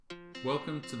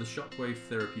Welcome to the Shockwave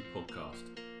Therapy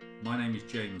Podcast. My name is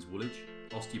James Woolidge,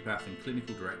 osteopath and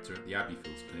clinical director at the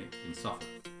Abbeyfields Clinic in Suffolk.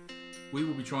 We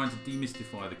will be trying to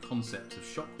demystify the concept of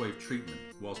shockwave treatment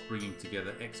whilst bringing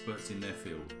together experts in their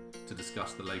field to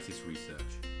discuss the latest research.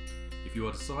 If you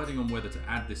are deciding on whether to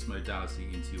add this modality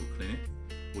into your clinic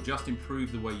or just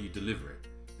improve the way you deliver it,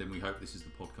 then we hope this is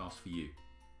the podcast for you.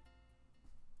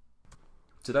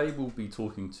 Today we'll be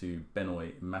talking to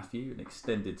Benoy Mathew, an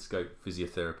extended scope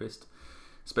physiotherapist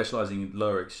specialising in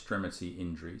lower extremity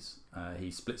injuries.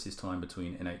 He splits his time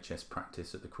between NHS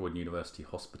practice at the Croydon University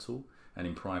Hospital and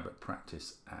in private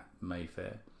practice at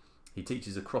Mayfair. He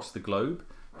teaches across the globe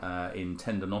in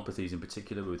tendinopathies in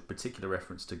particular, with particular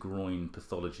reference to groin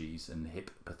pathologies and hip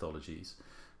pathologies.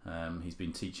 He's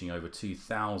been teaching over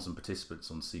 2,000 participants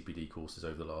on CPD courses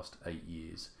over the last 8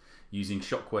 years, using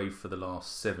shockwave for the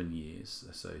last 7 years,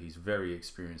 so he's very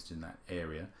experienced in that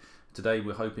area. Today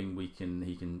we're hoping he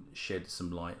can shed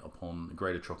some light upon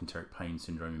greater trochanteric pain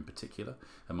syndrome in particular,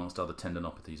 amongst other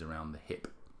tendinopathies around the hip.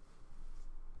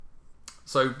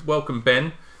 So welcome,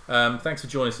 Ben. Thanks for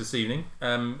joining us this evening.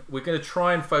 We're going to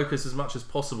try and focus as much as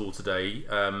possible today,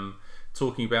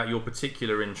 talking about your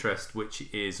particular interest, which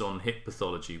is on hip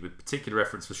pathology, with particular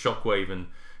reference for shockwave and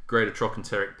greater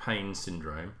trochanteric pain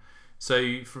syndrome.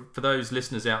 So for those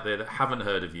listeners out there that haven't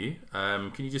heard of you,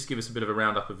 can you just give us a bit of a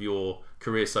roundup of your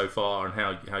career so far and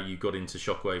how you got into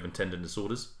shockwave and tendon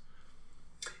disorders?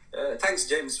 Thanks,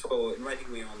 James, for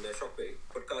inviting me on the Shockwave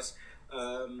podcast.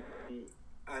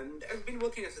 And I've been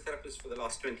working as a therapist for the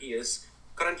last 20 years.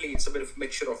 Currently, it's a bit of a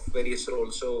mixture of various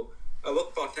roles. So I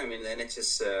work part-time in the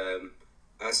NHS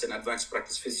as an advanced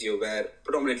practice physio, where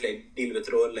predominantly I deal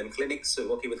with lower limb clinics,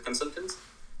 working with consultants.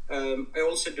 I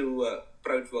also do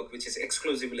private work, which is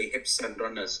exclusively hips and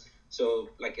runners. So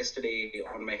like yesterday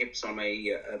on my hips, on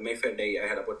my Mayfair day, I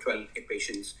had about 12 hip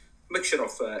patients, mixture of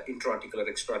intra-articular,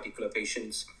 extra-articular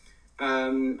patients.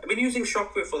 I've been using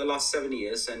shockwave for the last 7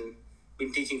 years and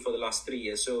been teaching for the last 3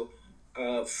 years. So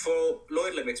for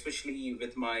lower limb, especially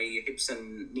with my hips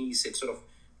and knees, it's sort of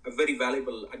a very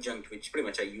valuable adjunct, which pretty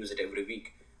much I use it every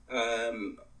week.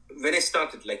 When I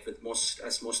started, like with most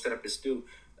therapists do,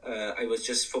 I was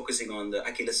just focusing on the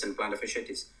Achilles and plantar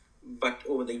fasciitis, but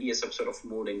over the years I've sort of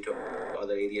moved into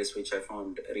other areas which I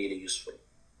found really useful.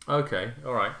 Okay,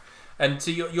 all right. And so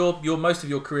your most of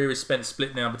your career is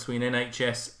split now between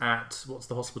NHS at, what's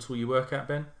the hospital you work at,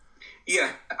 Ben?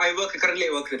 Yeah, currently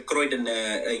I work at Croydon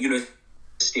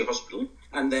University Hospital,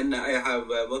 and then I have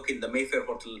work in the Mayfair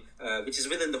Hotel, which is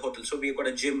within the hotel. So we've got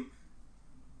a gym.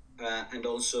 And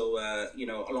also,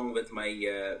 along with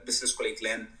my business colleague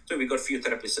Len, so we got a few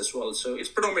therapists as well. So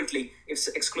it's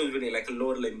exclusively like a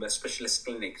lower limb specialist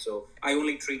clinic. So I've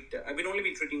only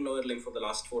been treating lower limb for the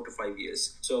last 4 to 5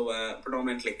 years. So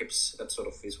predominantly hips. That sort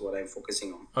of is what I'm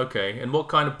focusing on. Okay, and what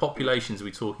kind of populations are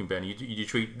we talking, Ben? You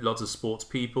treat lots of sports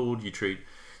people? Do you treat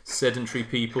sedentary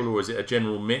people, or is it a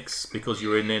general mix because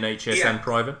you're in NHS and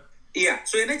private? Yeah.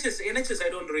 So NHS, I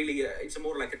don't really. It's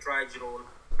more like a triage role.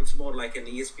 It's more like an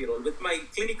ESP role. With my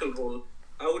clinical role,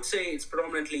 I would say it's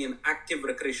predominantly an active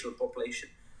recreational population.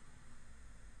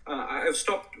 I've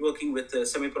stopped working with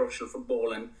semi-professional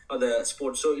football and other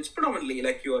sports. So it's predominantly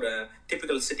like you're a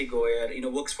typical city goer,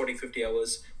 works 40, 50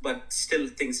 hours, but still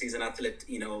thinks he's an athlete,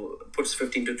 puts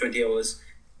 15 to 20 hours,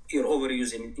 you're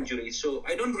overusing injuries. So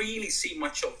I don't really see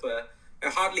much of, I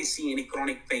hardly see any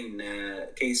chronic pain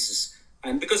cases.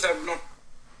 And because I've not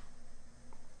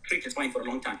treated spine for a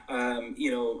long time,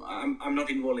 I'm not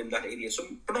involved in that area. So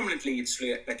predominantly it's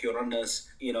like your runners,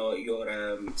 your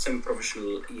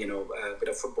semi-professional, bit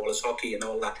of footballers, hockey and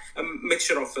all that. A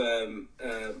mixture of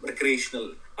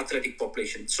recreational athletic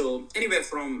population. So anywhere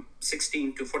from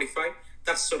 16 to 45,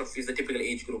 that sort of is the typical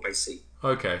age group I see.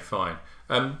 Okay, fine.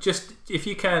 Just if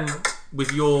you can,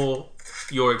 with your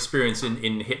experience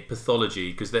in hip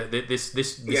pathology, because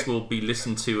this will be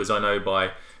listened to, as I know,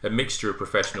 by a mixture of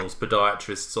professionals,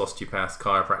 podiatrists, osteopaths,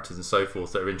 chiropractors and so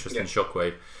forth that are interested in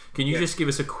shockwave. Can you just give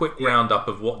us a quick roundup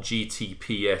of what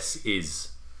GTPS is?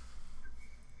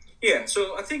 Yeah,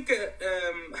 so I think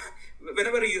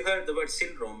whenever you heard the word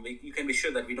syndrome, you can be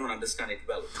sure that we don't understand it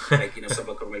well, like,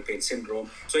 subacromial pain syndrome.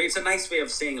 So it's a nice way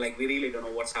of saying, like, we really don't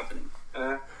know what's happening.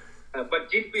 But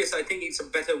GTPS, I think it's a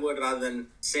better word rather than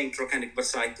saying trochanteric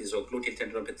bursitis or gluteal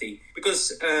tendinopathy. Because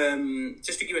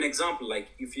just to give an example, like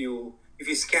if you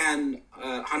scan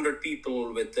 100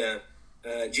 people with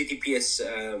GTPS,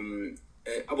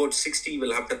 about 60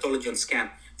 will have pathology on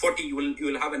scan. 40 you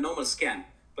will have a normal scan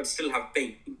but still have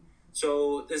pain.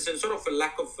 So there's a sort of a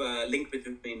lack of link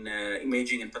between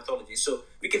imaging and pathology. So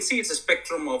we can see it's a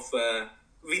spectrum of,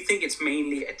 we think it's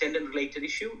mainly a tendon-related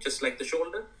issue, just like the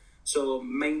shoulder. So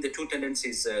main the two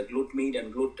tendencies, glute med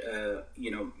and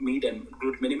med and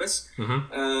glute minimus.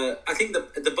 I think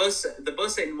the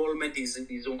bursa involvement is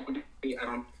only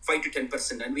around 5 to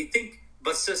 10%, and we think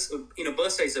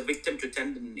bursa is a victim to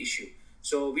tendon issue.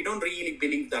 So we don't really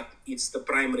believe that it's the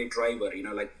primary driver.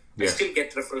 I still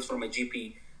get referrals from my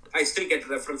GP. I still get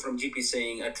referral from GP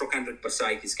saying trochanteric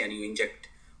bursitis, can you inject?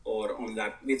 Or on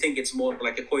that, we think it's more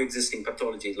like a coexisting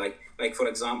pathology, like for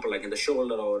example, like in the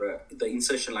shoulder or the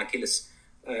insertional Achilles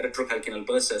retrocalcaneal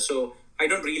bursa. So I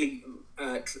don't really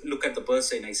look at the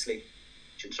bursa in isolation.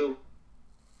 So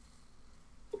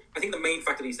I think the main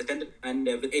factor is the tendon, and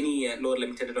with any lower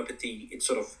limb tendinopathy, it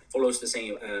sort of follows the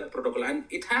same protocol, and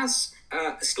it has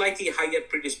a slightly higher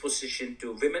predisposition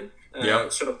to women.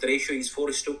 Sort of the ratio is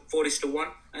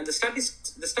 4:1, and the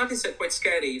stats are quite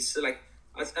scary. It's like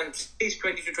at least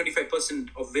 20 to 25%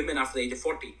 of women after the age of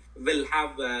 40 will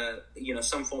have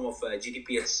some form of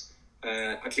GTPS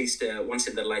at least once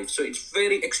in their life. So it's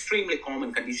very extremely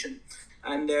common condition,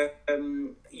 and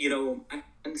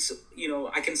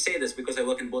I can say this because I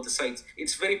work in both the sites.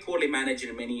 It's very poorly managed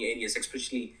in many areas,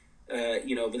 especially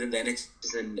within the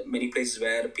NHS and many places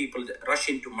where people rush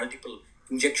into multiple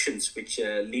injections, which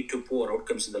lead to poor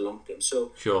outcomes in the long term.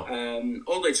 So, sure.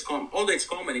 Although it's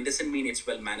common, it doesn't mean it's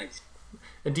well managed.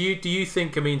 And do you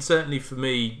think, I mean, certainly for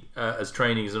me, as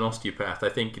training as an osteopath, I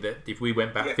think that if we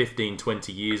went back 15,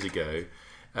 20 years ago,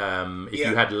 if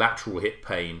you had lateral hip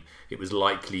pain, it was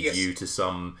likely due to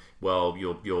some,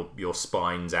 your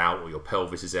spine's out or your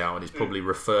pelvis is out, and it's probably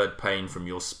referred pain from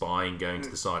your spine going to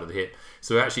the side of the hip.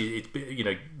 So actually,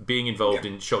 it's, being involved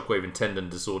in shockwave and tendon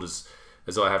disorders,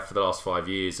 as I have for the last 5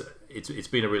 years, it's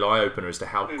been a real eye-opener as to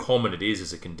how common it is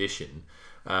as a condition.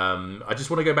 I just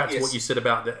want to go back to what you said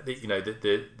about that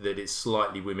it's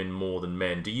slightly women more than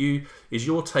men. Is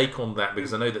your take on that,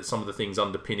 because I know that some of the things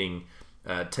underpinning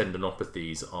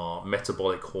tendinopathies are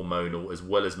metabolic, hormonal, as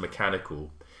well as mechanical.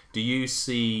 Do you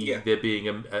see there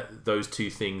being those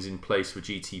two things in place for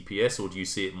GTPS, or do you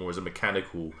see it more as a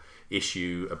mechanical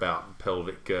issue about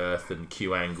pelvic girth and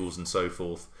Q angles and so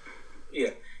forth?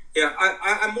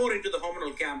 I'm more into the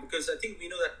hormonal camp, because I think we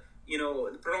know that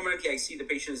predominantly I see the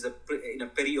patients in a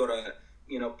peri or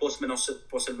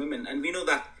postmenopausal women, and we know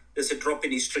that there's a drop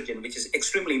in estrogen, which is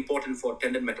extremely important for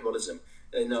tendon metabolism.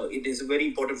 It is very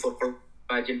important for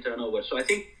collagen turnover. So I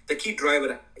think the key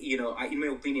driver, in my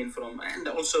opinion, and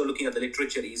also looking at the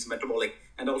literature, is metabolic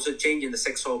and also change in the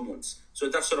sex hormones. So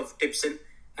that sort of tips in,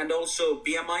 and also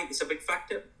BMI is a big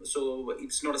factor. So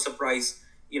it's not a surprise.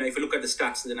 If you look at the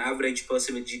stats, an average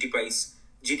person with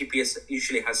GTPS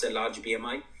usually has a large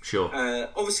BMI. Sure.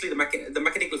 Obviously, the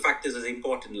mechanical factors is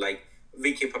important, like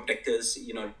weak hip abductors,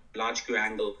 large Q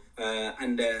angle,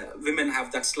 and women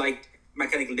have that slight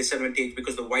mechanical disadvantage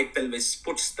because the wide pelvis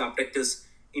puts the abductors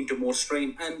into more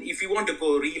strain. And if you want to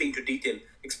go really into detail,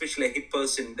 especially a hip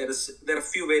person, there are a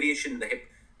few variations in the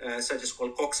hip, such as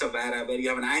called coxa vara, where you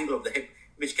have an angle of the hip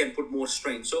which can put more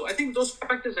strain. So I think those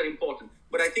factors are important.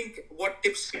 But I think what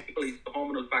tips people is the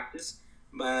hormonal factors,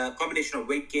 combination of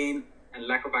weight gain and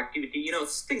lack of activity.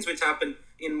 Things which happen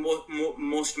in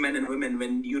most men and women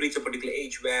when you reach a particular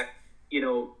age, where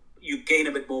you gain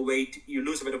a bit more weight, you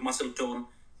lose a bit of muscle tone,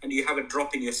 and you have a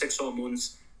drop in your sex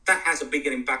hormones. That has a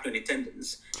bigger impact on your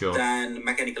tendons than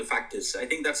mechanical factors. I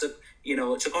think that's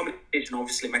it's a combination,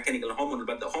 obviously mechanical and hormonal,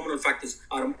 but the hormonal factors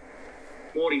are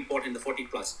more important in the 40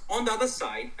 plus. On the other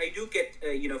side, I do get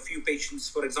few patients.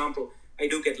 For example, I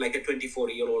do get like a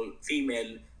 24-year-old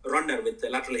female runner with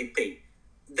lateral hip pain.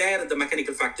 There, the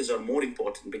mechanical factors are more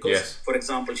important because, for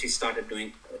example, she started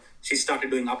doing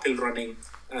uphill running.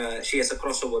 She has a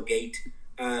crossover gait,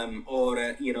 or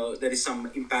there is some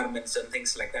impairments and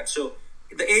things like that. So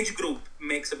the age group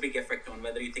makes a big effect on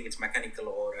whether you think it's mechanical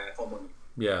or hormonal.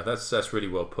 Yeah, that's really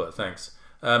well put. Thanks.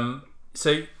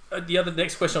 So the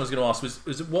next question I was going to ask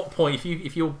was at what point,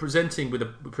 if you're presented with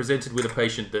a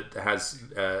patient that has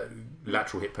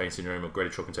lateral hip pain syndrome or greater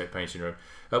trochanteric pain syndrome,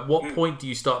 at what point do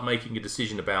you start making a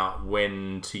decision about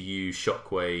when to use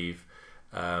shockwave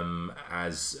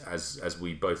as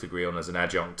we both agree on, as an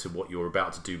adjunct to what you're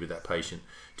about to do with that patient?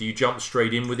 Do you jump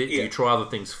straight in with it? Do you try other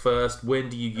things first? When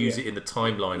do you use it in the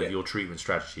timeline of your treatment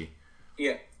strategy?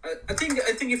 I think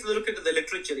if you look into the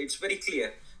literature, it's very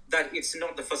clear that it's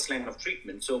not the first line of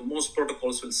treatment. So most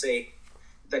protocols will say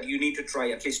that you need to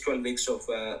try at least 12 weeks of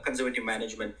conservative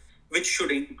management, which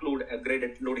should include a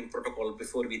graded loading protocol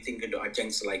before we think into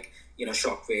adjuncts like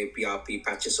shockwave, PRP,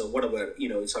 patches, or whatever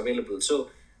is available. So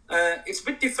it's a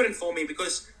bit different for me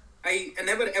because I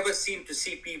never ever seem to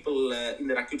see people in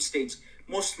their acute stage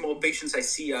most more patients I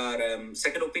see are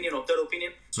second opinion or third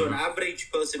opinion. So an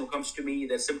average person who comes to me,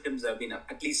 their symptoms have been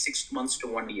at least 6 months to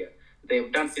 1 year.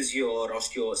 They've done physio or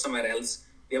osteo somewhere else.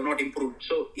 They have not improved.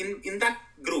 So in that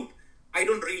group, I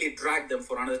don't really drag them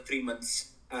for another 3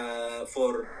 months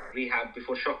for rehab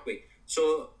before shockwave.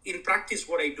 So in practice,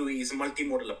 what I do is a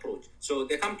multimodal approach. So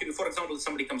they come to me, for example,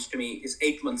 somebody comes to me, is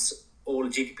 8 months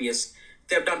old GTPS.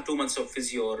 They've done 2 months of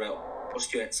physio or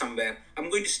osteo somewhere. I'm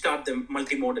going to start them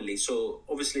multimodally. So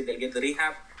obviously they'll get the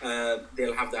rehab.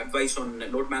 They'll have the advice on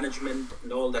load management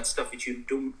and all that stuff which you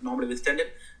do normally with tendon.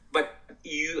 But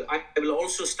I will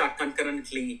also start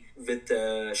concurrently with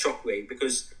shockwave,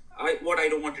 because what I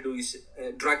don't want to do is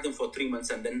drag them for 3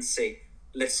 months and then say,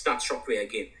 let's start shockwave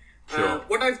again. Sure.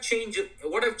 What I've changed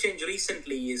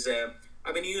recently is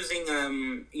I've been using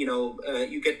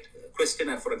you get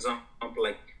questionnaire, for example,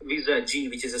 like Visa G,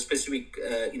 which is a specific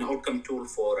outcome tool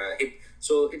for hip.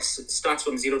 So it starts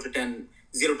from 0 to 10,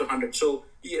 0 to 100. So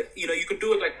you could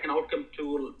do like an outcome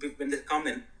tool when they come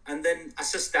in, and then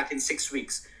assess that in 6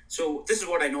 weeks. So this is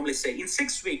what I normally say: in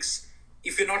 6 weeks,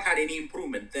 if you've not had any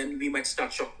improvement, then we might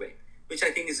start shockwave, which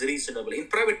I think is reasonable. In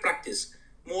private practice,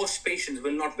 most patients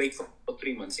will not wait for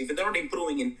 3 months. If they're not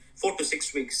improving in 4 to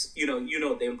 6 weeks, they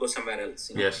will go somewhere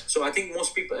else. Yes. So I think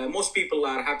most people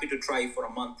are happy to try for a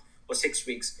month or 6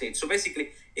 weeks. So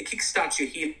basically, it kickstarts your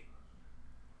healing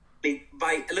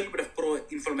by a little bit of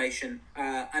pro-inflammation,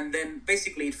 and then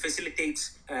basically it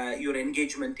facilitates your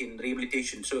engagement in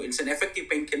rehabilitation. So it's an effective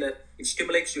painkiller. It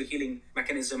stimulates your healing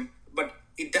mechanism, but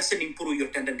it doesn't improve your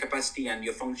tendon capacity and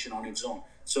your function on its own.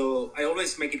 So I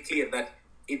always make it clear that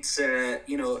it's the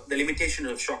limitation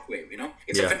of shockwave.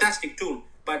 It's a fantastic tool,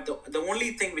 but the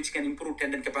only thing which can improve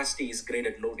tendon capacity is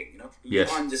graded loading. You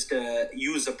can't just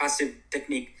use a passive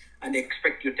technique and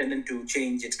expect your tendon to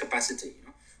change its capacity.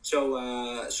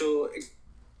 So it's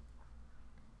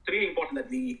really important that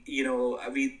we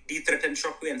de-threaten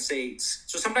shockwave and say it's.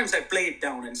 So sometimes I play it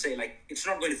down and say, like, it's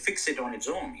not going to fix it on its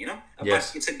own.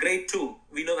 But it's a great tool.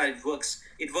 We know that it works.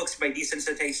 It works by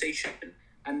desensitization,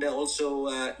 and also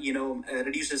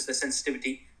reduces the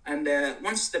sensitivity. And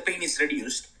once the pain is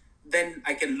reduced, then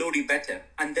I can load you better,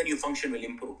 and then your function will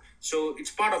improve. So it's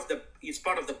part of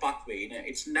the pathway.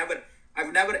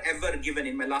 I've never ever given,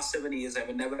 in my last 7 years,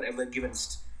 I've never ever given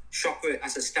shockwave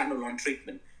as a standalone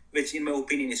treatment, which in my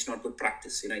opinion is not good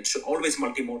practice. It's always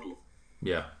multimodal.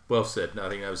 Yeah, well said. I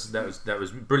think that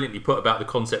was brilliantly put about the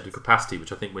concept of capacity,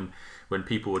 which I think when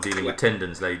people are dealing with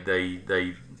tendons,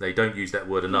 they don't use that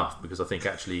word enough, because I think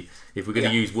actually if we're going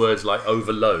to use words like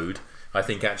overload, I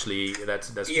think actually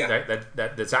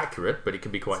that's accurate, but it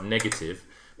can be quite negative.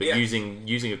 But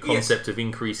using a concept of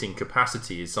increasing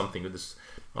capacity is something that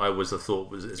I always have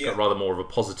thought has got rather more of a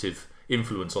positive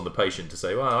influence on the patient, to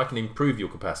say, well, I can improve your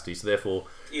capacity, so therefore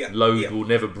load will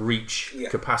never breach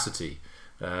capacity.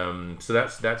 So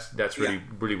that's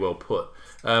really well put.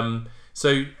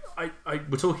 So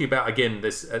we're talking about, again,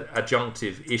 this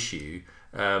adjunctive issue.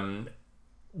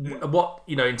 What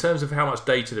in terms of how much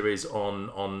data there is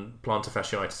on plantar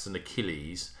fasciitis and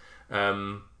Achilles?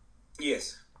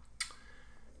 Yes.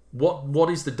 What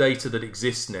is the data that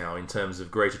exists now in terms of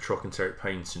greater trochanteric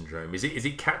pain syndrome? Is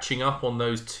it catching up on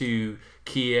those two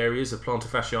key areas of plantar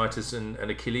fasciitis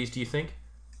and Achilles, do you think?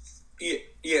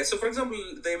 Yeah. So for example,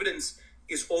 the evidence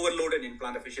is overloaded in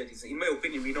plantar fasciitis. In my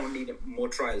opinion, we don't need more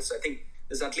trials. I think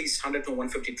there's at least 100 to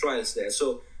 150 trials there.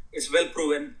 So it's well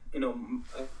proven,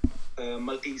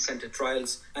 multi-center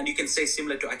trials, and you can say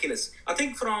similar to Achilles. I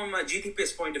think from a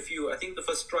GTPS point of view, I think the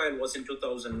first trial was in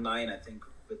 2009, I think,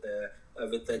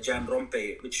 with Jan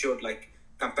Rompe, which showed like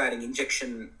comparing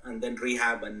injection and then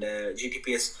rehab and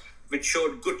GTPS, which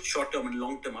showed good short-term and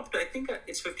long-term up to, I think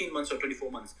it's 15 months or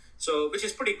 24 months. So, which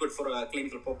is pretty good for a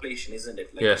clinical population, isn't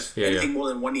it? Like, yes. Anything more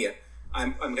than 1 year,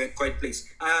 I'm quite pleased.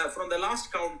 From the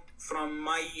last count, from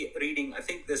my reading, I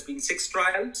think there's been 6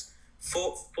 trials,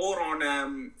 four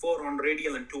on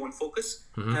radial and 2 on focus.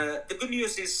 The good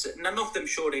news is none of them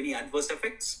showed any adverse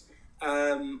effects.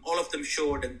 All of them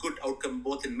showed a good outcome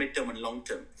both in midterm and long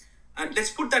term. And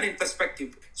let's put that in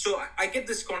perspective. So I get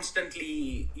this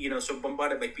constantly, so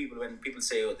bombarded by people when people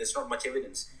say, oh, there's not much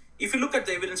evidence. If you look at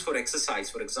the evidence for exercise,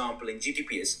 for example, in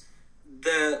GTPS,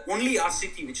 the only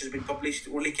RCT which has been published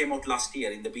only came out last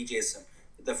year in the BJSM,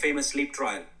 the famous LEAP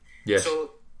trial. Yes.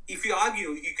 So if you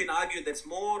can argue there's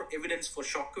more evidence for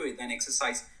shockwave than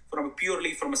exercise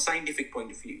purely from a scientific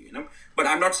point of view, But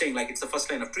I'm not saying like it's the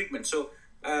first line of treatment. So,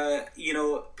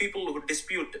 people who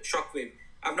dispute shockwave,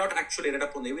 I've not actually read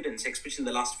up on the evidence, especially in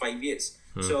the last 5 years.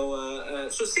 So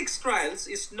 6 trials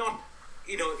is not,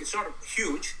 it's not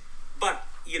huge, but,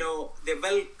 they're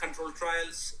well-controlled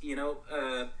trials,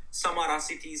 some are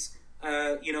RCTs.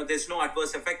 There's no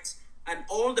adverse effects, and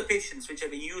all the patients which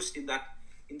have been used in that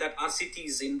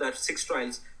RCTs in that 6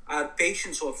 trials are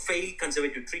patients who have failed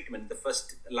conservative treatment, the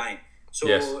first line.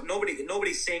 So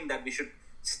nobody's saying that we should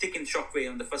stick in shockwave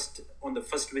on the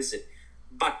first visit.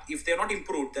 But if they're not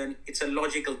improved, then it's a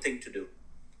logical thing to do.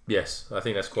 Yes, I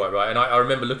think that's quite right. And I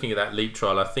remember looking at that LEAP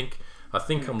trial. I think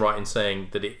I'm right in saying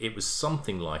that it was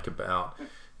something like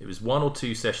it was 1 or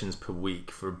 2 sessions per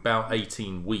week for about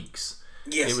 18 weeks.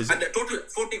 Yes, and a total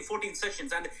 14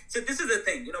 sessions. And so this is the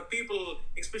thing, people,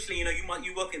 especially,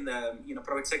 you work in the,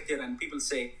 private sector, and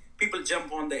people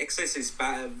jump on the exercise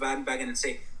bandwagon and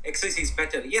say, exercise is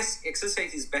better. Yes,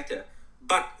 exercise is better.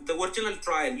 But the original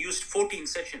trial used 14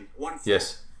 sessions, 1/4.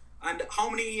 Yes. And how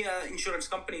many insurance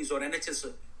companies or NHS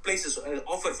places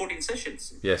offer 14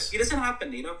 sessions? Yes. It doesn't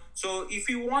happen, So if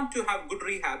you want to have good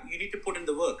rehab, you need to put in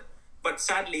the work. But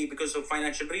sadly, because of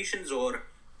financial reasons or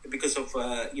because of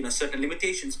certain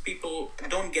limitations, people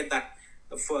don't get that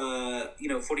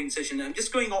 14 session. I'm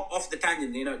just going off the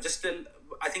tangent,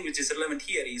 I think which is relevant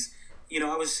here is,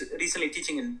 I was recently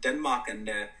teaching in Denmark, and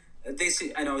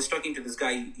I was talking to this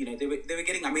guy, they were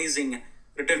getting amazing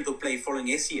return to play following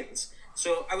ACLs.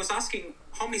 So I was asking,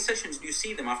 how many sessions do you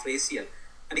see them after ACL?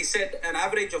 And he said an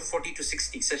average of 40 to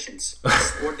 60 sessions.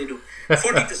 That's what they do.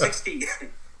 40 to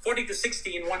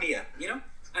 60 in 1 year,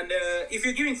 And if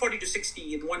you're giving 40 to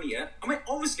 60 in 1 year,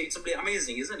 obviously it's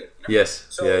amazing, isn't it? Yes.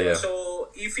 So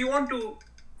if you want to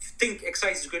think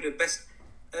exercise is good at best,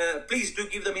 please do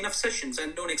give them enough sessions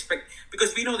and don't expect,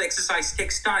 because we know the exercise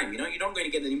takes time. You're not going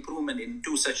to get an improvement in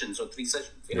 2 sessions or 3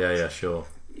 sessions. Yeah, sure.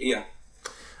 Yeah.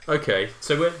 Okay,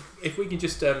 so if we can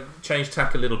just change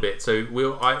tack a little bit. So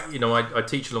I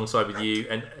teach alongside with you,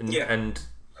 and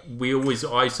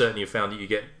I certainly have found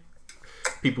that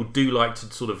people do like to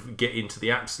sort of get into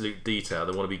the absolute detail.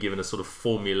 They want to be given a sort of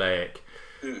formulaic,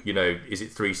 is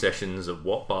it 3 sessions at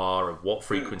what bar, at what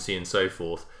frequency, and so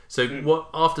forth. So what,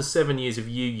 after 7 years of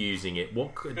you using it,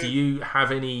 do you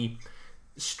have any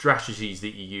strategies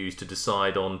that you use to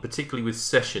decide on, particularly with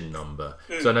session number?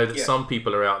 So I know that some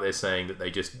people are out there saying that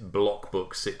they just block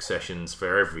book 6 sessions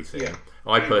for everything.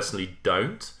 I personally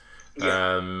don't.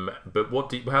 But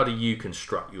how do you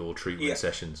construct your treatment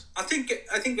sessions? I think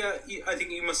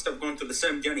you must have gone through the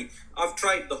same journey. I've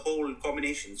tried the whole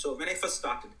combination. So when I first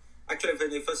started,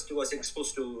 when I first was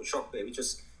exposed to shockwave, which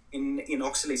was in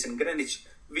Oxley's in Greenwich,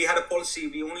 we had a policy.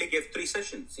 We only gave 3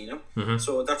 sessions.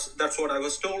 So that's what I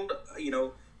was told.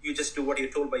 You just do what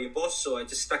you're told by your boss. So I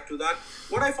just stuck to that.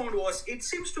 What I found was it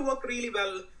seems to work really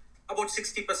well about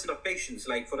 60% of patients.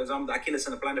 Like, for example, the Achilles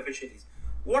and the plantar fasciitis.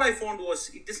 What I found was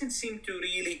it doesn't seem to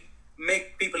really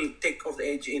make people take off the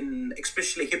edge in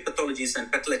especially hip pathologies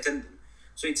and patellar tendon.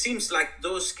 So it seems like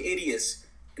those areas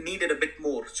needed a bit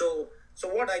more. So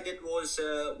what I did was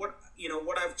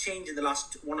what I've changed in the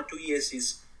last 1 or 2 years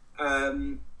is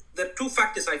there are 2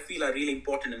 factors I feel are really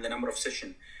important in the number of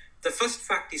sessions. The first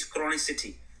fact is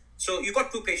chronicity. So you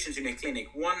got 2 patients in a clinic.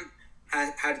 One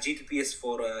had GTPS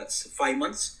for 5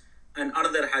 months, and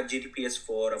another had GTPS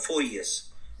for 4 years.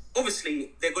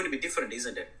 Obviously, they're going to be different,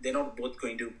 isn't it? They're not both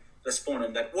going to respond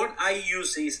on that. What I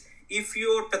use is, if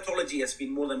your pathology has been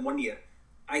more than 1 year,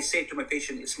 I say to my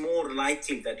patient, it's more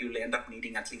likely that you'll end up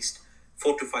needing at least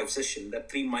 4 to 5 sessions. That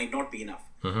 3 might not be enough.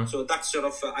 So that's sort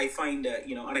of, I find,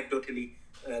 anecdotally,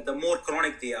 the more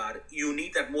chronic they are, you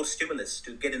need that more stimulus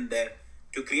to get in there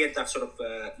to create that sort of,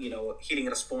 healing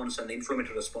response and the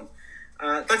inflammatory response.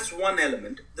 That's one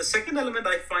element. The second element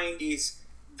I find is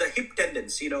the hip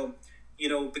tendons,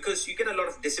 because you get a lot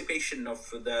of dissipation of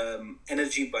the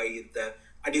energy by the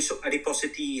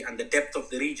adiposity and the depth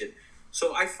of the region.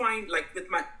 So I find, like with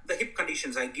the hip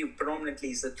conditions I give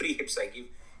predominantly is the 3 hips I give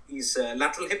is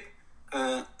lateral hip.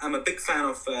 I'm a big fan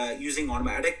of using on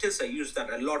my adductors. I use that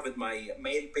a lot with my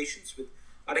male patients with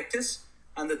adductors.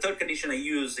 And the third condition I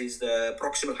use is the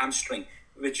proximal hamstring,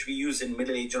 which we use in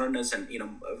middle-aged runners and,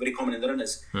 very common in the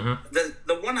runners.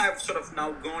 The one I've sort of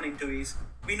now gone into is,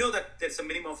 we know that there's a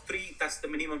minimum of 3. That's the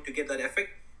minimum to get that effect.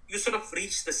 You sort of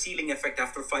reach the ceiling effect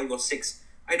after 5 or 6.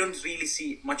 I don't really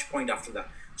see much point after that.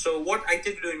 So what I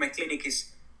tend to do in my clinic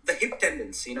is the hip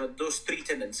tendons, those 3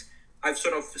 tendons. I've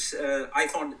sort of, I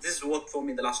found this has worked for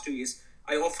me in the last 2 years.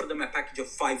 I offer them a package of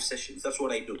 5 sessions. That's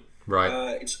what I do.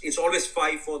 Right. It's always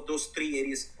 5 for those 3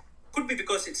 areas. Could be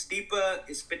because it's deeper,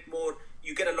 it's a bit more,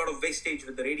 you get a lot of wastage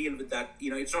with the radial with that.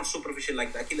 It's not superficial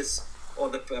like the Achilles or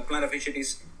the plantar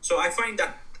fasciitis. So I find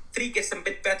that 3 gets them a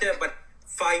bit better, but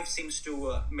 5 seems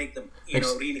to make them,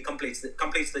 really completes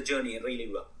the journey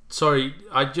really well. Sorry,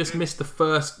 I just missed the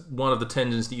first one of the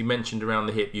tendons that you mentioned around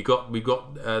the hip. We've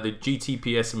got the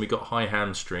GTPS and we got high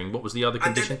hamstring. What was the other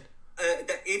condition?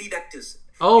 The adductors.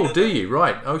 Oh, do you?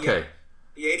 Right. Okay.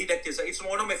 Yeah, adductors. It's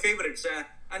one of my favorites.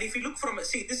 And if you look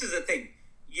this is the thing.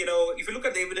 If you look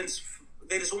at the evidence,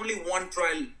 there is only one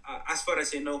trial, as far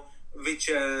as I know, which.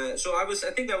 So I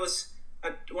think I was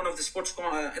at one of the sports.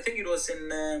 I think it was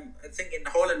in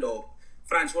Holland or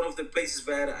France, one of the places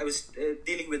where I was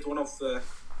dealing with one of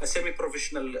a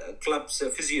semi-professional club's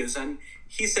physios, and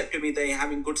he said to me they're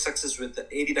having good success with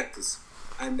adductors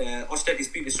and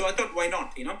osteitis pubis. So I thought, why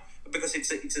not? Because it's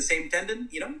the same tendon.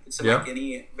 It's like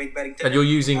any weight-bearing tendon. And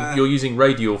you're using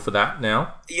radial for that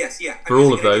now. Yes, yeah. For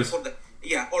all of those.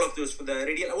 All of those for the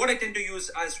radial. What I tend to use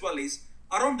as well is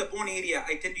around the bone area.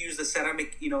 I tend to use the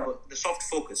ceramic, the soft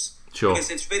focus. Sure.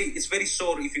 Because it's very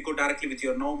sore if you go directly with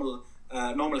your normal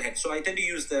head. So I tend to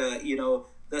use the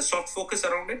soft focus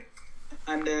around it.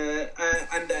 And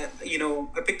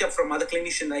I picked up from other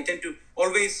clinicians. I tend to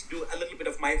always do a little bit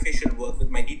of myofascial work with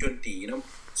my D20.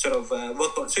 Sort of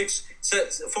work on. So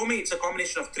for me, it's a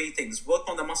combination of three things: work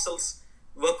on the muscles,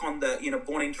 work on the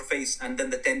bone interface, and then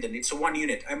the tendon. It's a one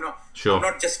unit. I'm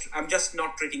just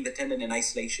not treating the tendon in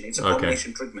isolation. It's a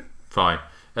combination treatment. Fine.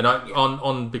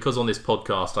 And because on this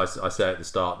podcast I say at the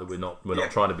start that we're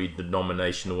not trying to be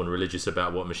denominational and religious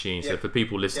about what machines. So for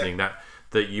people listening,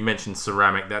 that you mentioned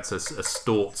ceramic, that's a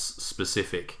Storz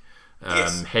specific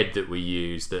head that we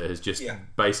use that has just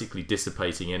basically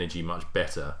dissipating energy much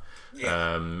better.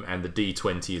 And the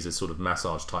D20 is a sort of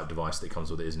massage type device that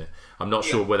comes with it, isn't it? I'm not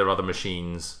sure whether other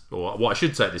machines, or what I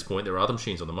should say at this point, there are other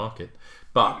machines on the market,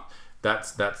 but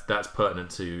that's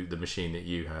pertinent to the machine that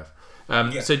you have.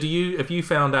 So have you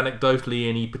found anecdotally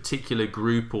any particular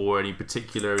group or any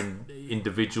particular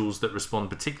individuals that respond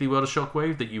particularly well to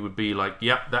shockwave that you would be like,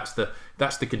 that's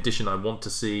the condition I want to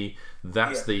see,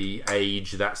 that's the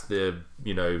age, that's the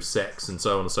sex, and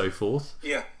so on and so forth?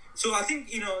 So I think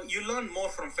you learn more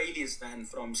from failures than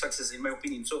from success, in my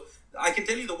opinion. So I can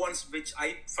tell you the ones which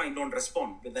I find don't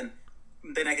respond, but then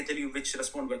I can tell you which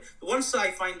respond well. The ones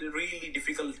I find really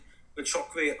difficult with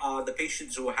shockwave are the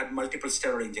patients who had multiple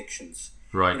steroid injections.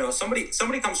 Right.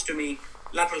 Somebody comes to me,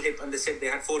 lateral hip, and they said they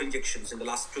had 4 injections in the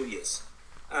last 2 years.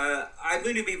 I'm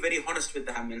going to be very honest with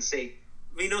them and say,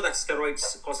 we know that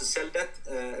steroids causes cell death,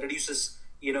 reduces,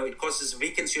 it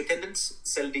weakens your tendons,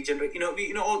 cell degenerate.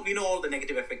 We know all the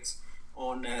negative effects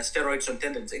on steroids on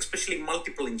tendons, especially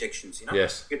multiple injections.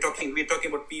 Yes. We're talking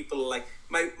about people like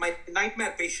my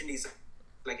nightmare patient is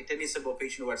like a tennis elbow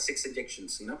patient who had 6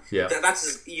 injections.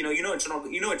 That's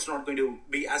it's not going to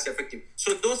be as effective.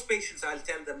 So those patients, I'll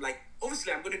tell them, like,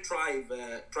 obviously I'm going to try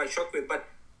shockwave, but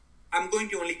I'm going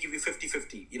to only give you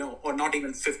 50-50, or not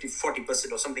even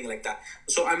 40% or something like that.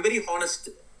 So I'm very honest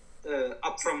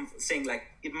up from saying, like,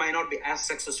 it might not be as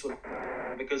successful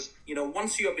because,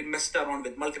 once you have been messed around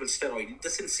with multiple steroids, it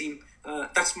doesn't seem,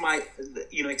 that's my,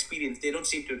 experience. They don't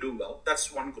seem to do well.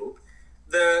 That's one group.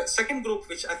 The second group,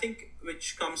 which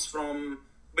comes from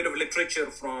a bit of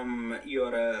literature from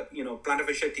your, plantar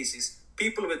fasciitis, is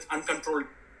people with uncontrolled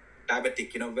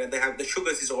diabetic, where they have the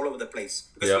sugars is all over the place.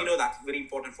 Because we know that's very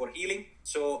important for healing.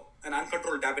 So an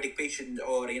uncontrolled diabetic patient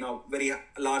or, very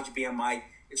large BMI,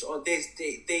 it's all,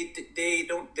 they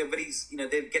don't, they're very,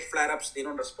 they get flare-ups, they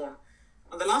don't respond.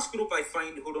 And the last group I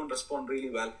find who don't respond really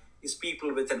well is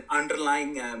people with an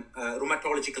underlying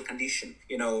rheumatological condition,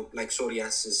 like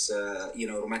psoriasis,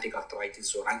 rheumatic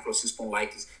arthritis or ankylosing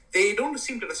spondylitis. They don't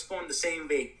seem to respond the same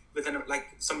way with like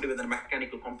somebody with a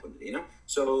mechanical component,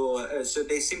 So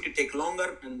they seem to take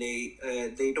longer and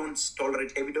they don't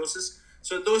tolerate heavy doses.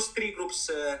 So those 3 groups,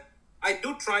 I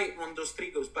do try on those 3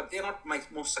 groups, but they're not my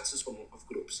most successful of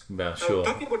groups. Yeah, sure.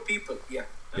 Now, talking about people,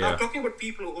 Now, talking about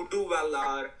people who do well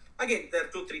are, again, there are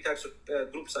 2-3 types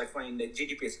of groups I find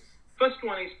GTPs. First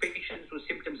one is patients whose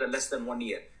symptoms are less than 1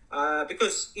 year.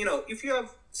 Because, if you have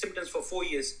symptoms for 4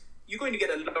 years, you're going to get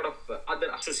a lot of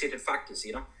other associated factors,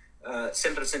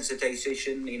 central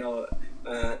sensitization,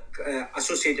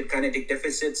 associated kinetic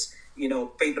deficits,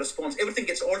 pain response. Everything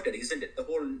gets altered, isn't it? The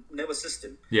whole nervous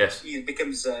system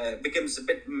becomes a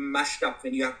bit mashed up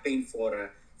when you have pain for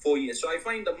 4 years. So I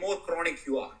find the more chronic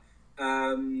you are,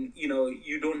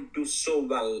 you don't do so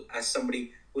well as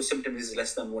somebody whose symptoms is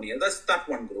less than 1 year. That's that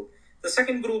one group. The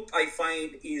second group I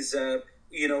find is,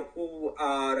 who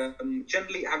are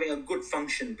generally having a good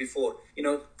function before.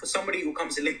 For somebody who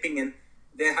comes limping in,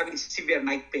 they're having severe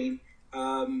night pain.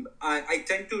 I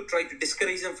tend to try to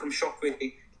discourage them from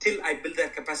shockwave till I build their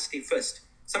capacity first.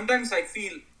 Sometimes I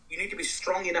feel you need to be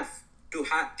strong enough to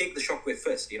take the shockwave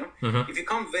first. Mm-hmm. If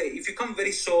you come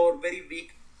very sore, very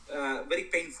weak, very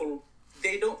painful,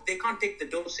 they can't take the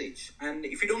dosage, and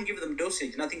if you don't give them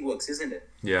dosage, nothing works, isn't it?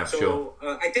 Yeah, so, sure.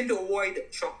 I tend to avoid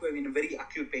shockwave in very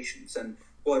acute patients and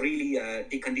who are really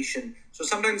deconditioned. So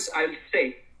sometimes I'll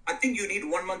say, I think you need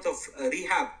 1 month of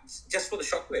rehab just for the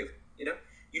shockwave.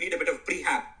 You need a bit of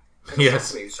prehab for the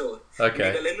Yes. shockwave. So Okay.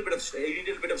 you need a little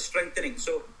bit of strengthening.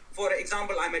 So for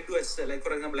example, I might do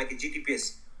like a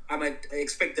GTPS. I might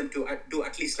expect them to do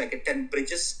at least like a 10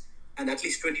 bridges and at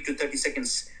least 20 to 30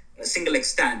 seconds single leg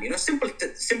stand. Simple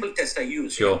test I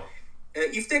use. Sure.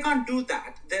 If they can't do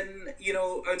that, then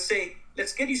I would say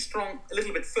let's get you strong a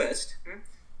little bit first,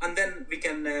 and then we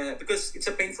can because it's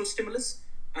a painful stimulus,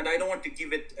 and I don't want to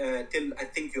give it till I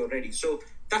think you're ready. So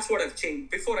that's what I've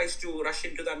changed. Before I used to rush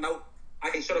into that. Now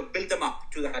I sort of build them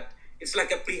up to that. It's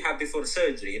like a prehab before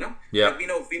surgery. Yeah.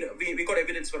 We got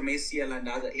evidence from ACL and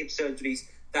other hip surgeries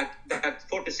that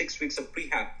 4 to 6 weeks of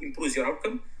prehab improves your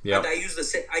outcome. Yeah. And I use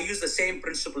the same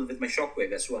principle with my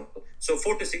shockwave as well. So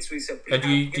 4 to 6 weeks of prehab.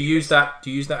 And do you use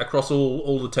that across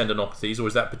all the tendinopathies, or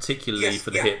is that particularly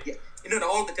for the hip? Yeah.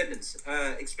 All the tendons,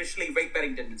 especially weight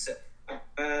bearing tendons.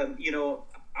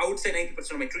 I would say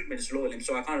 90% of my treatment is lower limb,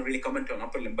 so I can't really comment on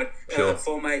upper limb. But Sure.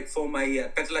 for my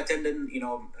patellar tendon,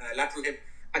 lateral hip,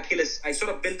 Achilles, I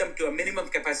sort of build them to a minimum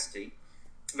capacity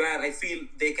where I feel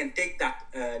they can take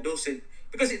that dosage,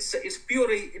 because it's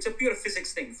a pure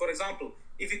physics thing. For example,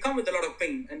 if you come with a lot of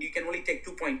pain and you can only take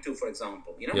 2.2, for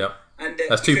example, Yeah. and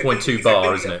That's 2.2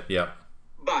 bar, isn't it? Yeah.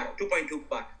 Bar, 2.2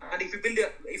 bar, and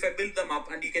if I build them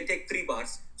up and you can take 3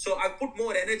 bars, so I put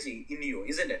more energy in you,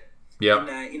 isn't it? Yeah.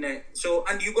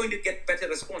 And you're going to get better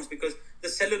response because the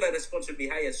cellular response will be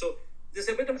higher. So there's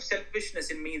a bit of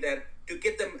selfishness in me there to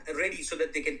get them ready so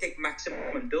that they can take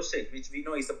maximum dosage, which we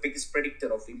know is the biggest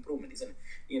predictor of improvement, isn't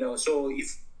it? So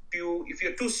if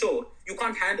you're too sore, you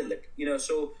can't handle it.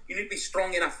 So you need to be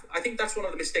strong enough. I think that's one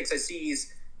of the mistakes I see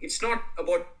is it's not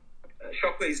about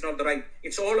shockwave is not the right.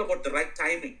 It's all about the right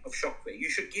timing of shockwave. You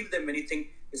should give them when you think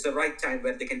it's the right time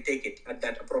where they can take it at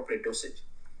that appropriate dosage.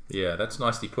 Yeah, that's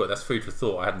nicely put. That's food for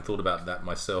thought. I hadn't thought about that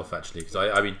myself actually, because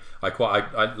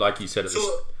I like you said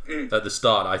at the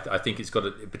start. I think it's got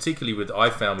particularly I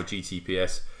found with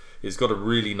GTPS, it's got a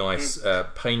really nice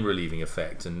pain relieving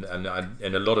effect, and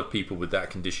a lot of people with that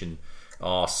condition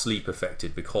are sleep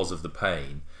affected because of the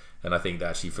pain. And I think that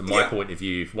actually, from my point of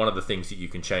view, one of the things that you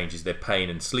can change is their pain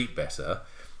and sleep better.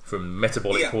 From a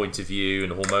metabolic point of view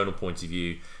and a hormonal point of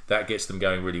view, that gets them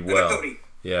going really well. Recovery.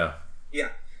 Yeah.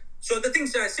 So the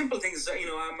things, simple things, I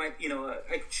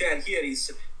could share here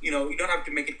is, you don't have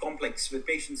to make it complex with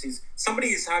patients. Is somebody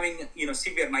is having,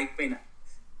 severe night pain,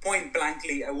 point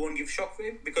blankly, I won't give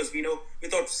shockwave because we know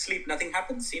without sleep nothing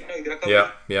happens. You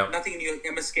recover, nothing in your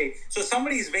MSK. So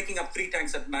somebody is waking up 3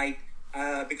 times at night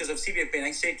because of severe pain.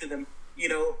 I say to them,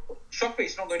 shockwave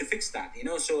is not going to fix that.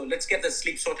 So let's get the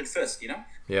sleep sorted first. Get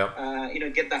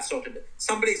that sorted.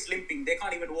 Somebody is limping, they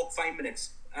can't even walk 5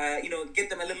 minutes. Get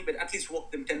them a little bit, at least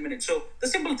walk them 10 minutes. So the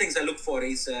simple things I look for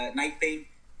is night pain.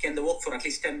 Can they walk for at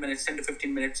least 10 minutes, 10 to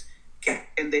 15 minutes?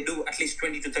 Can they do at least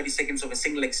 20 to 30 seconds of a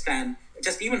single leg stand?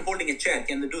 Just even holding a chair,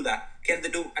 can they do that? Can they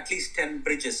do at least 10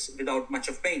 bridges without much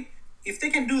of pain? If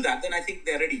they can do that, then I think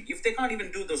they're ready. If they can't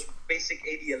even do those basic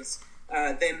ADLs,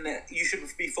 then you should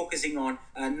be focusing on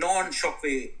a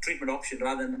non-shockwave treatment option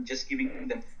rather than just giving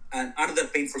them another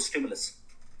painful stimulus.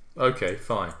 Okay,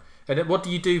 fine. And then what do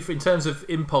you do in terms of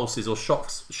impulses or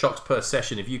shocks per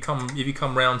session? Have you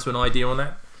come round to an idea on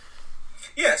that?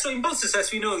 Yeah, so impulses,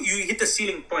 as we know, you hit the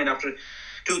ceiling point after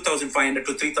 2,500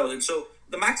 to 3,000. So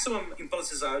the maximum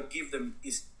impulses I would give them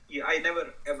is, I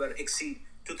never ever exceed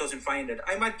 2,500.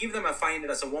 I might give them a 500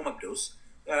 as a warm-up dose,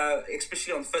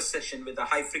 especially on the first session with a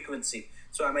high frequency.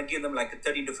 So I might give them like a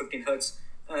 13 to 15 hertz.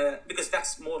 Because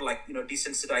that's more like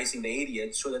desensitizing the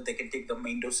area so that they can take the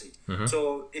main dosage. Mm-hmm.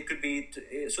 So it could be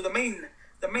so the main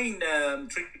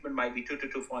treatment might be 2 to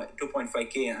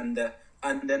 2.5K,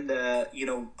 and then the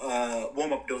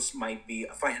warm up dose might be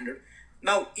 500.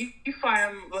 Now if I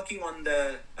am working on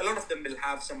a lot of them will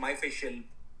have some myofascial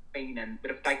pain and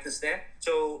bit of tightness there.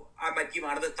 So I might give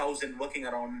another 1,000 working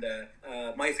around the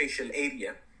myofascial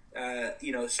area.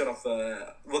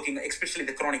 Working especially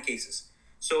the chronic cases.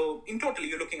 So in total,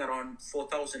 you're looking around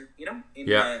 4,000,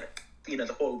 the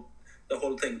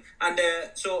whole thing. And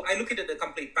so I look at it as a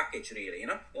complete package, really,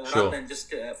 rather than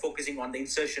just focusing on the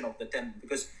insertion of the tendon,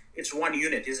 because it's one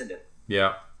unit, isn't it?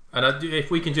 Yeah. And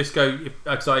if we can just go,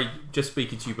 because I just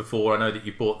speaking to you before, I know that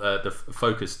you bought the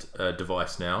focused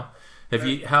device now. Have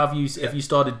you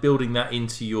started building that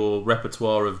into your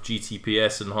repertoire of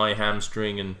GTPS and high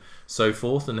hamstring and so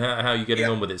forth? And how are you getting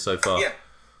on with it so far?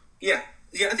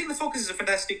 Yeah, I think the focus is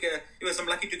fantastic. I'm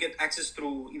lucky to get access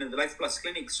through the Life Plus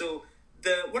clinic. So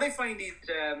what I find is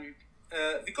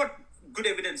we got good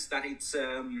evidence that it's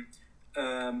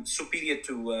superior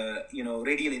to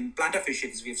radial in plantar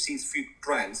fasciitis. We've seen few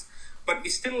trials, but we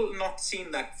still not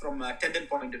seen that from a tendon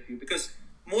point of view, because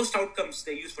most outcomes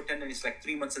they use for tendon is like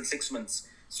 3 months and 6 months,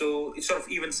 so it sort of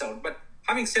evens out. But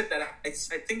having said that, I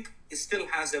think it still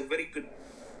has a very good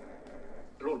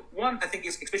role. One, I think,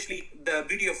 is especially the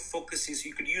beauty of focus is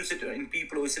you could use it in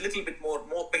people who is a little bit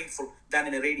more painful than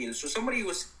in a radial. So somebody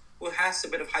who has a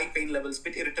bit of high pain levels,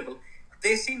 bit irritable,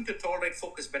 they seem to tolerate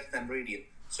focus better than radial.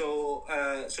 So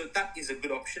that is a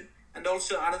good option. And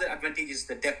also another advantage is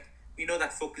the depth. We know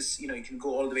that focus, you can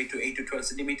go all the way to 8 to 12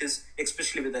 centimeters,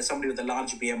 especially with somebody with a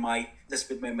large BMI. That's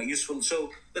a bit more useful.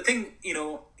 So the thing,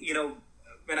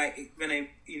 when I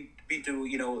been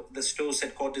to the stores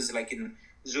headquarters like in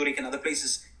Zurich and other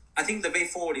places, I think the way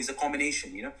forward is a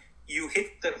combination. You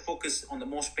hit the focus on the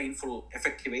most painful,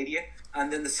 effective area,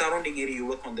 and then the surrounding area you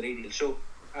work on the radial. So,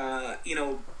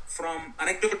 from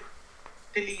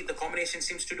anecdotally, the combination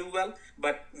seems to do well,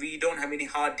 but we don't have any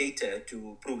hard data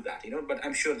to prove that. But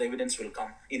I'm sure the evidence will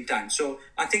come in time. So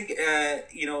I think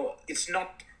it's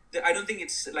not. I don't think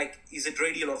it's like is it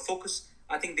radial or focus.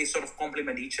 I think they sort of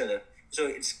complement each other. So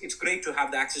it's great to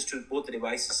have the access to both the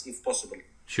devices if possible.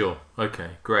 Sure.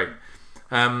 Okay. Great.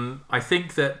 I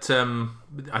think that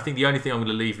the only thing I'm going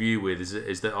to leave you with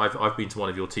is that I've been to one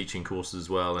of your teaching courses as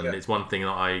well, and it's one thing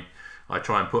that I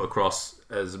try and put across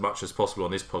as much as possible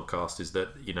on this podcast is that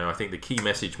I think the key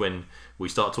message when we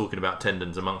start talking about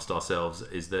tendons amongst ourselves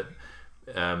is that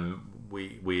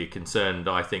we're concerned.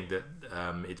 I think that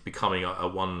it's becoming a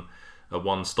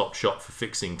one-stop shop for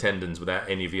fixing tendons without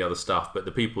any of the other stuff. But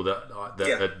the people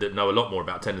that know a lot more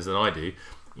about tendons than I do,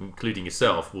 including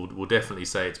yourself, will definitely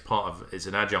say it's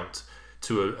an adjunct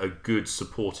to a good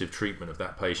supportive treatment of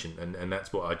that patient, and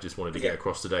that's what I just wanted to get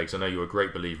across today, because I know you're a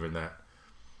great believer in that.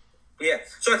 Yeah.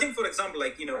 So I think, for example,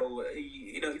 like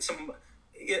it's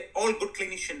all good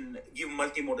clinicians give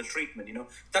multimodal treatment.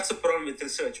 That's a problem with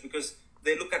research, because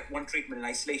they look at one treatment in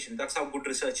isolation. That's how good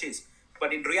research is.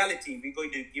 But in reality, we're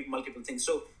going to give multiple things.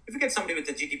 So if you get somebody with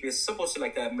a GTPS, suppose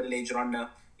like a middle-aged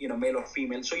runner, male or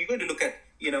female, so you're going to look at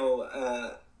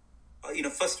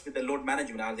first with the load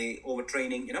management, are they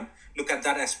overtraining? Look at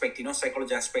that aspect,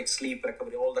 psychology aspect, sleep,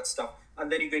 recovery, all that stuff,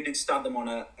 and then you're going to start them on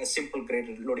a simple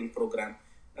graded loading program.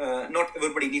 Not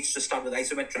everybody needs to start with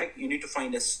isometric. You need to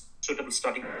find a suitable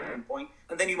starting point,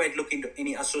 and then you might look into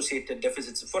any associated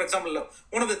deficits. For example,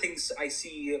 one of the things I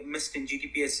see missed in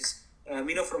GTPS is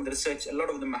we know from the research a lot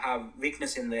of them have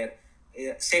weakness in their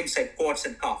same side quads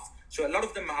and calf. So a lot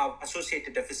of them have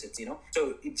associated deficits.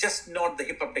 So it's just not the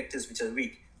hip abductors which are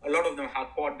weak. A lot of them have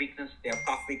quad weakness, they have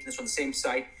calf weakness on the same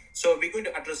side. So we're going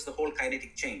to address the whole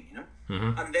kinetic chain,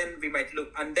 and then we might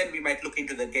look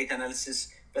into the gait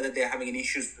analysis, whether they're having any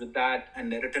issues with that,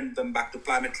 and return them back to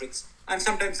plyometrics. And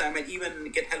sometimes I might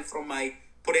even get help from my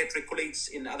podiatric colleagues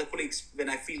when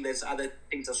I feel there's other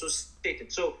things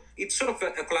associated. So it's sort of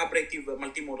a collaborative,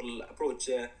 multimodal approach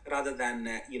rather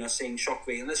than saying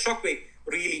shockwave. And the shockwave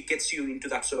really gets you into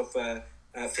that sort of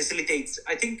facilitates.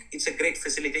 I think it's a great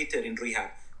facilitator in rehab.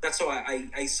 That's how I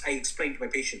explain to my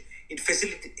patient. It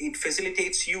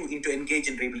facilitates you into engage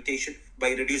in rehabilitation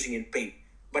by reducing in pain,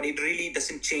 but it really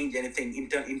doesn't change anything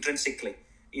intrinsically.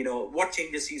 What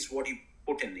changes is what you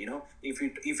put in. If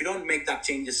you don't make that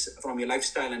changes from your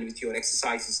lifestyle and with your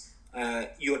exercises,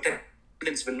 your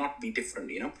tendons will not be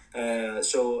different.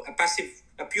 So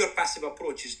a pure passive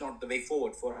approach is not the way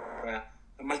forward for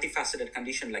a multifaceted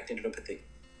condition like tendinopathy.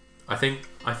 I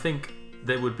think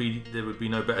there would be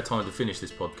no better time to finish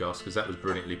this podcast, because that was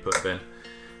brilliantly put, Ben.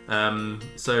 I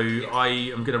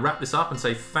am going to wrap this up and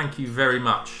say thank you very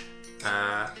much.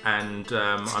 And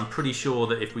I'm pretty sure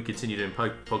that if we continue doing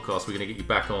podcasts, we're going to get you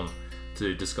back on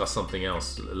to discuss something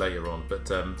else later on. But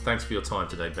thanks for your time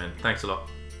today, Ben. Thanks a lot.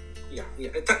 Yeah.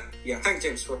 Thanks,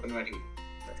 James, for inviting me.